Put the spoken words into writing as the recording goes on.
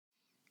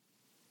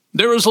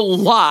There is a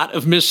lot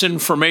of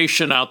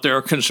misinformation out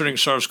there concerning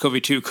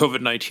SARS-CoV-2,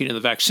 COVID-19, and the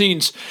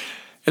vaccines,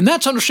 and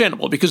that's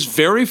understandable because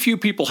very few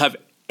people have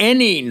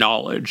any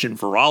knowledge in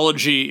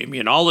virology,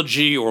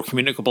 immunology, or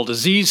communicable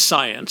disease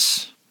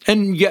science,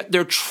 and yet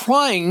they're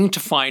trying to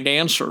find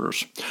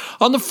answers.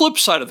 On the flip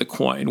side of the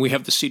coin, we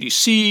have the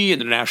CDC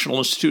and the National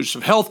Institutes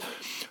of Health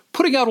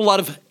putting out a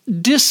lot of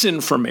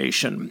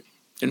disinformation.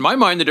 In my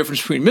mind, the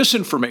difference between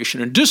misinformation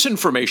and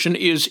disinformation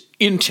is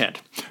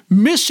intent.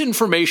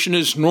 Misinformation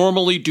is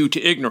normally due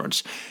to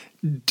ignorance.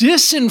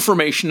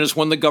 Disinformation is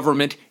when the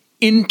government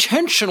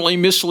intentionally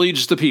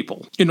misleads the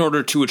people in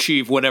order to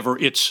achieve whatever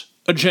its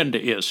agenda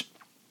is.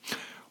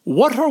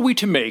 What are we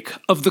to make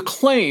of the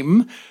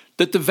claim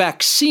that the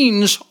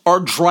vaccines are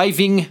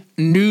driving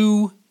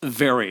new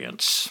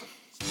variants?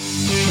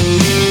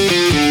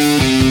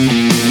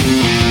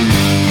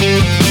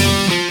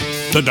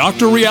 The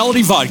Dr.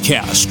 Reality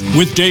Vodcast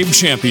with Dave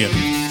Champion.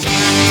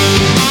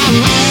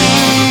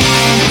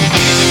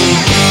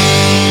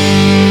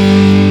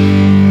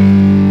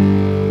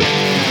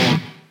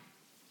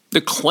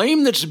 The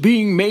claim that's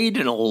being made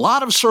in a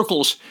lot of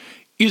circles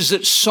is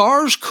that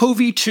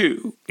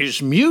SARS-CoV-2 is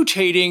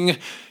mutating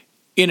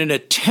in an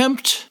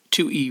attempt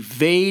to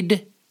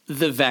evade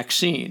the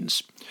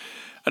vaccines.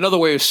 Another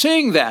way of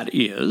saying that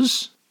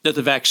is that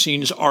the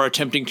vaccines are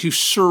attempting to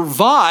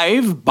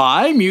survive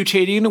by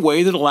mutating in a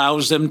way that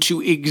allows them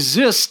to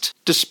exist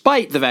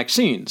despite the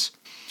vaccines.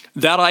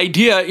 That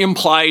idea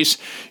implies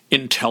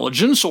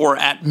intelligence or,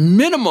 at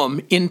minimum,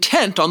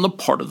 intent on the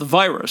part of the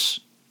virus.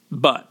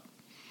 But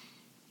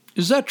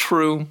is that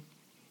true?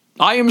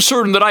 I am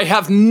certain that I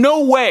have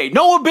no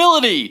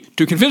ability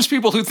to convince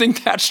people who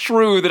think that's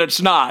true that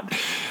it's not.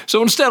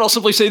 So instead, I'll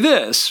simply say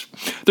this.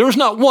 There is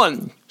not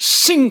one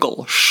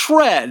single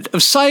shred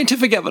of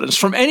scientific evidence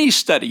from any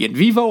study in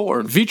vivo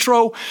or in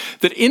vitro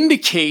that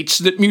indicates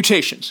that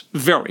mutations,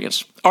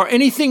 variants, are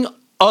anything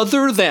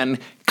other than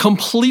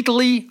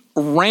completely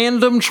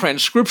random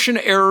transcription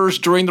errors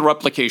during the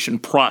replication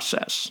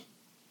process.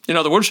 In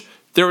other words,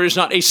 there is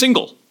not a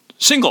single,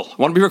 I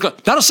want to be very clear,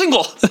 not a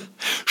single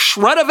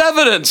shred of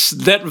evidence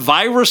that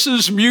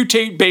viruses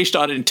mutate based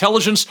on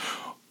intelligence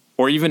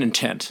or even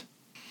intent.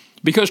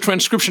 Because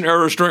transcription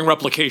errors during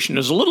replication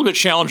is a little bit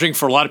challenging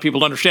for a lot of people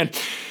to understand,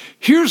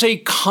 here's a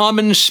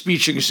common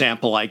speech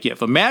example I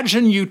give.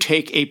 Imagine you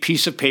take a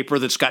piece of paper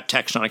that's got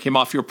text on it, came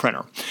off your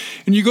printer,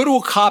 and you go to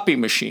a copy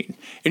machine,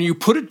 and you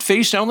put it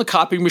face down on the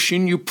copy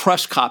machine, you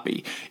press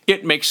copy.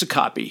 It makes a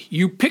copy.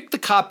 You pick the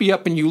copy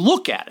up and you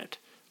look at it,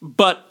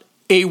 but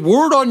a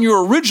word on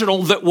your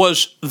original that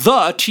was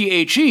the,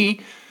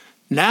 T-H-E,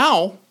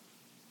 now,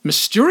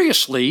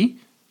 mysteriously,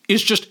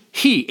 is just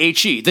he,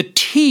 H-E. The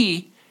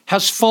T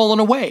has fallen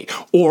away.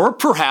 Or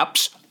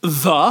perhaps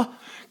the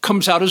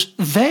comes out as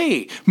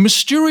they.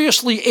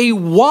 Mysteriously, a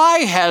Y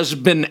has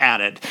been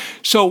added.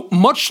 So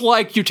much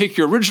like you take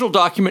your original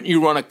document,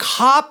 you run a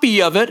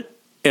copy of it,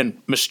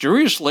 and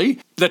mysteriously,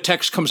 the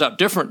text comes out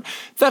different.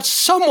 That's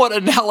somewhat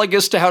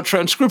analogous to how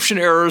transcription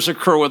errors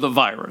occur with a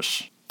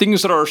virus.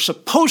 Things that are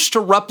supposed to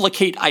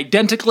replicate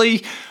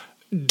identically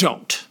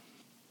don't.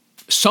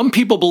 Some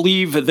people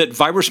believe that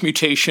virus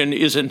mutation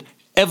is an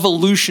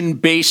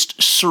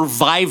evolution-based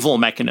survival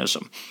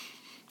mechanism.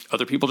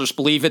 Other people just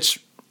believe it's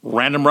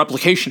random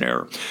replication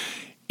error.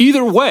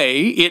 Either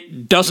way,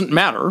 it doesn't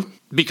matter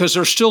because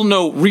there's still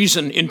no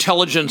reason,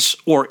 intelligence,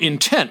 or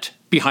intent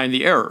behind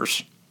the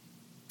errors.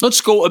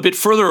 Let's go a bit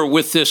further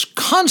with this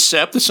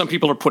concept that some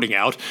people are putting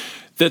out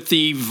that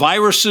the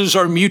viruses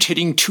are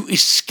mutating to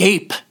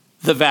escape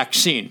the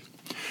vaccine.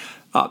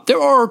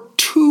 There are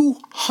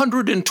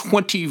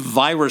 220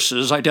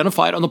 viruses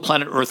identified on the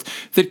planet Earth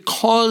that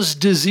cause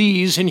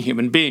disease in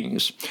human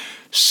beings.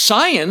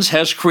 Science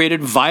has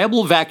created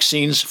viable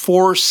vaccines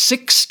for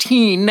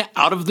 16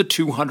 out of the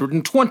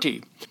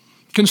 220.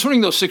 Concerning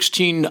those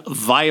 16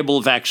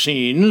 viable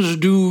vaccines,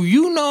 do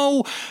you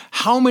know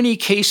how many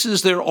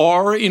cases there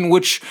are in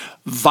which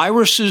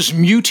viruses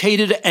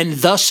mutated and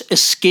thus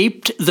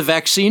escaped the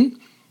vaccine?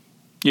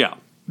 Yeah,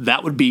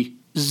 that would be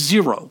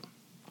 0.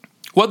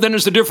 What then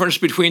is the difference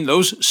between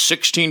those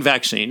 16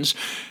 vaccines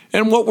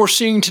and what we're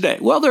seeing today?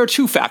 Well, there are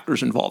two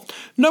factors involved.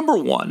 Number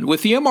one,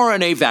 with the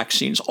mRNA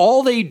vaccines,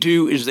 all they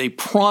do is they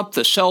prompt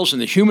the cells in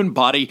the human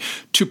body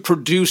to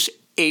produce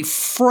a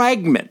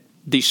fragment,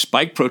 the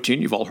spike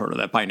protein, you've all heard of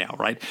that by now,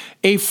 right?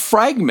 A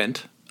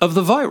fragment of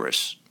the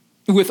virus.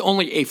 With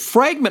only a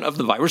fragment of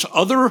the virus,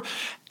 other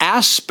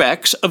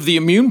aspects of the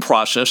immune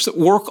process that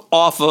work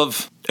off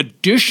of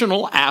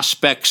additional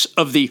aspects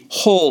of the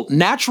whole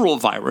natural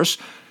virus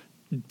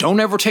don't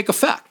ever take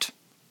effect.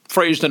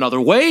 Phrased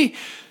another way,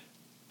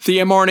 the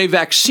mRNA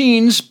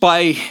vaccines,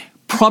 by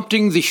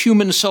prompting the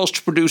human cells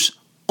to produce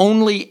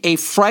only a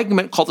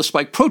fragment called the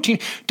spike protein,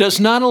 does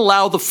not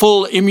allow the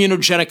full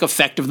immunogenic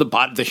effect of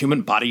the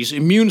human body's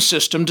immune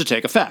system to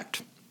take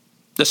effect.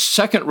 The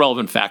second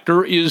relevant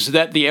factor is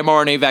that the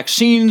mRNA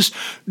vaccines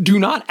do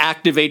not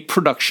activate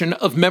production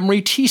of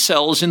memory T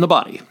cells in the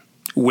body,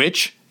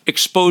 which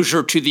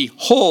exposure to the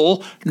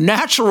whole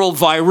natural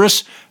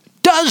virus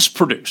does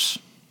produce.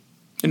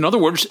 In other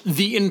words,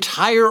 the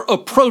entire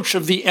approach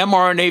of the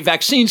mRNA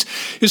vaccines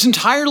is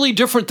entirely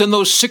different than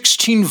those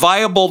 16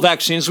 viable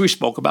vaccines we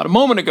spoke about a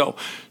moment ago.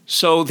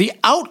 So the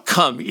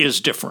outcome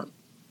is different,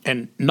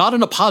 and not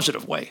in a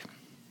positive way.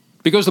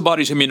 Because the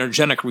body's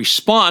immunogenic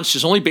response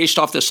is only based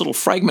off this little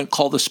fragment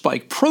called the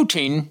spike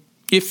protein,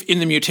 if in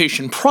the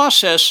mutation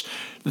process,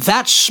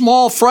 that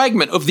small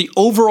fragment of the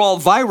overall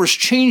virus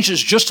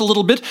changes just a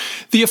little bit,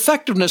 the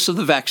effectiveness of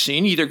the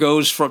vaccine either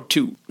goes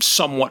to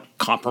somewhat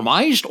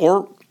compromised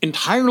or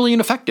entirely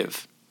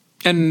ineffective.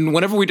 And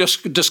whenever we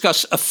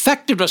discuss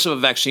effectiveness of a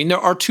vaccine, there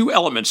are two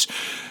elements: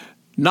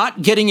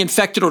 not getting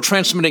infected or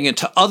transmitting it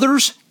to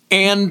others,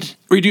 and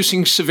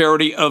reducing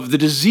severity of the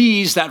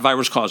disease that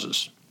virus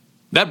causes.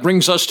 That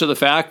brings us to the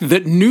fact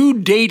that new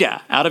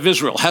data out of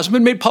Israel, hasn't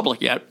been made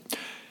public yet,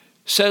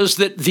 says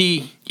that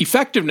the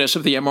effectiveness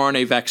of the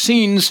mRNA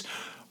vaccines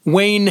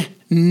wane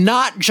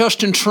not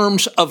just in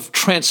terms of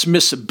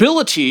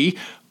transmissibility,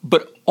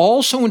 but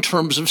also in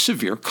terms of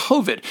severe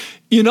COVID.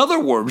 In other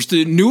words,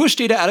 the newest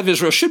data out of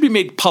Israel should be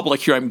made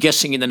public here, I'm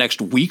guessing, in the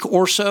next week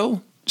or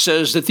so,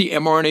 says that the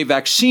mRNA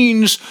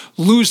vaccines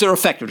lose their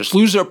effectiveness,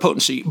 lose their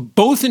potency,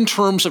 both in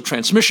terms of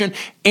transmission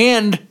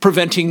and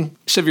preventing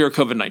severe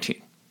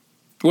COVID-19.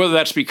 Whether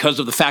that's because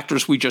of the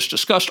factors we just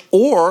discussed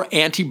or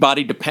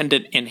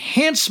antibody-dependent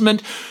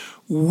enhancement,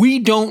 we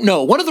don't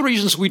know. One of the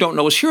reasons we don't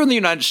know is here in the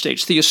United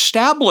States, the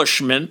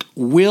establishment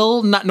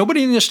will not,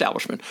 nobody in the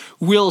establishment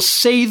will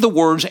say the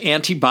words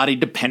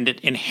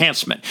antibody-dependent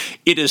enhancement.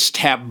 It is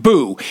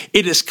taboo.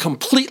 It is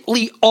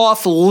completely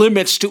off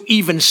limits to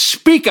even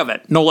speak of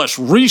it, no less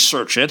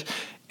research it,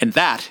 and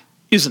that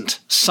isn't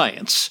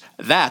science.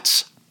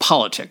 That's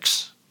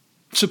politics.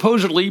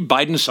 Supposedly,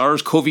 Biden's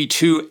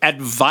SARS-CoV-2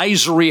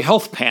 advisory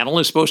health panel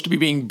is supposed to be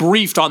being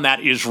briefed on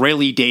that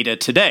Israeli data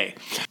today.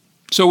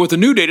 So with the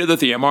new data that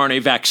the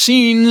mRNA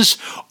vaccines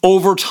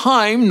over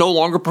time no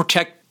longer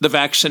protect the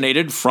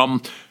vaccinated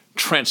from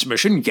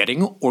transmission,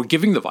 getting or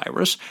giving the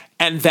virus,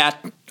 and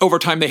that over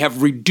time they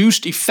have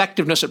reduced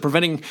effectiveness at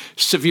preventing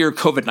severe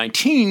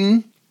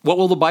COVID-19, what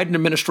will the Biden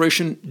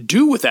administration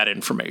do with that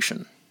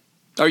information?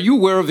 Are you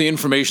aware of the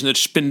information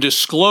that's been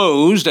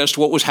disclosed as to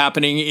what was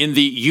happening in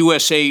the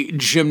USA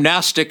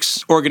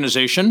Gymnastics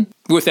organization,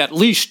 with at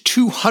least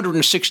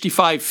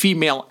 265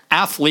 female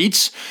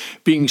athletes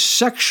being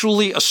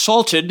sexually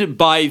assaulted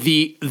by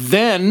the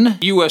then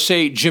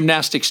USA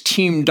Gymnastics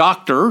team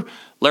doctor,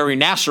 Larry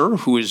Nassar,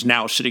 who is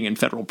now sitting in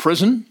federal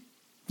prison?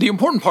 The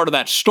important part of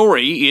that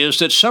story is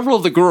that several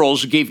of the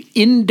girls gave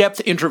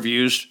in-depth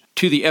interviews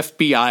to the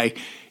FBI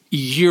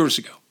years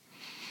ago.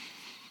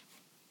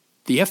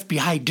 The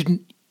FBI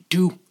didn't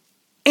do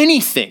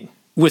anything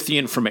with the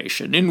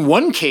information. In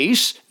one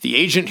case, the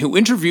agent who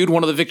interviewed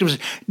one of the victims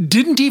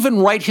didn't even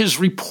write his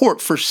report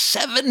for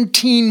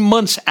 17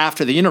 months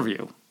after the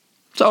interview.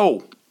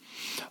 So,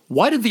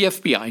 why did the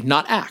FBI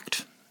not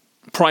act?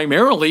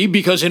 Primarily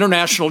because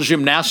international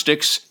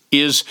gymnastics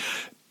is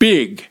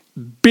big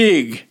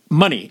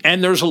money,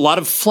 and there's a lot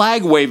of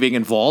flag waving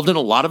involved, and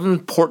a lot of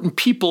important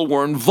people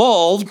were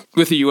involved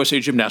with the USA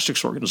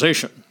Gymnastics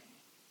organization.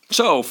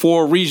 So,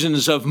 for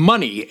reasons of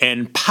money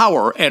and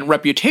power and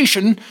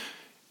reputation,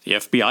 the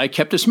FBI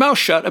kept its mouth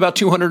shut about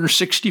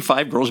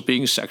 265 girls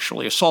being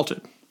sexually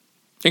assaulted.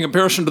 In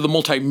comparison to the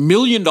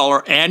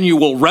multi-million-dollar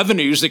annual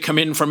revenues that come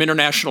in from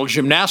international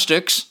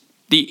gymnastics,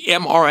 the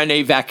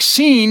mRNA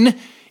vaccine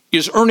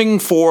is earning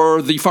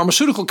for the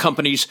pharmaceutical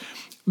companies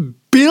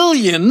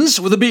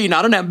billions, with a B,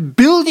 not an M,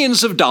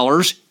 billions of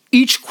dollars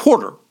each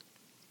quarter.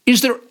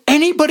 Is there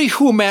anybody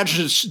who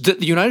imagines that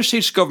the United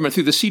States government,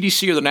 through the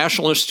CDC or the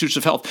National Institutes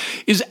of Health,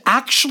 is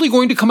actually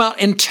going to come out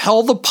and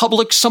tell the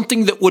public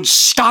something that would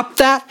stop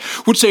that?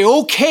 Would say,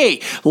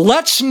 okay,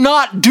 let's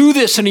not do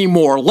this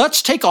anymore.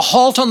 Let's take a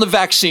halt on the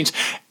vaccines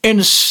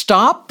and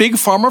stop Big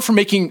Pharma from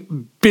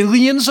making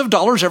billions of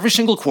dollars every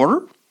single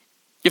quarter?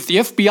 If the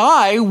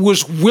FBI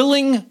was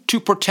willing to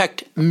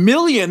protect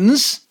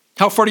millions,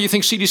 how far do you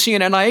think CDC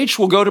and NIH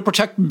will go to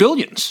protect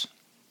billions?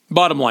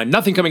 Bottom line,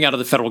 nothing coming out of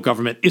the federal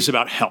government is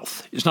about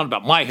health. It's not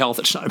about my health.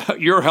 It's not about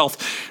your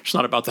health. It's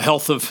not about the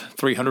health of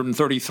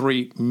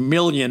 333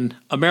 million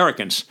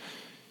Americans.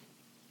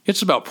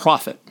 It's about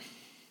profit.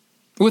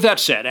 With that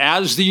said,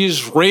 as the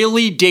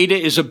Israeli data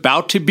is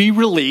about to be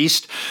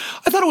released,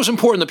 I thought it was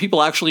important that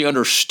people actually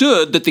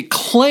understood that the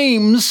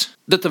claims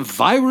that the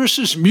virus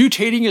is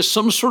mutating as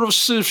some sort of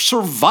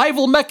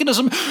survival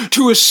mechanism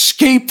to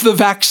escape the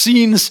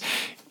vaccines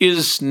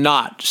is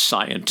not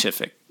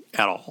scientific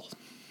at all.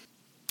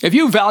 If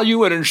you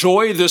value and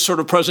enjoy this sort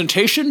of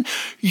presentation,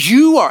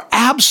 you are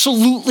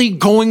absolutely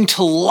going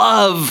to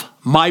love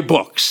my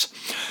books.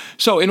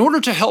 So in order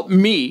to help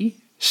me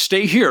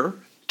stay here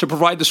to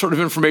provide this sort of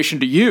information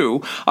to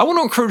you, I want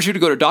to encourage you to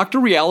go to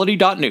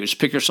drreality.news,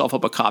 pick yourself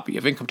up a copy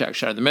of Income Tax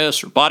Shattered the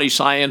Myths, or Body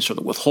Science, or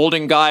the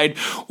Withholding Guide,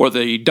 or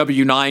the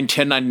W-9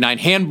 1099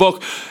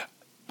 Handbook.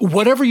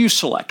 Whatever you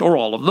select, or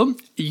all of them,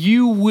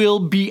 you will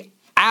be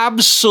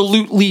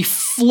absolutely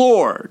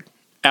floored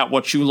at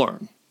what you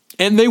learn.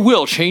 And they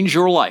will change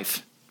your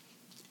life,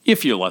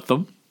 if you let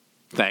them.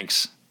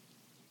 Thanks.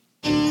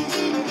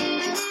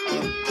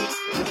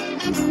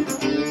 Bye.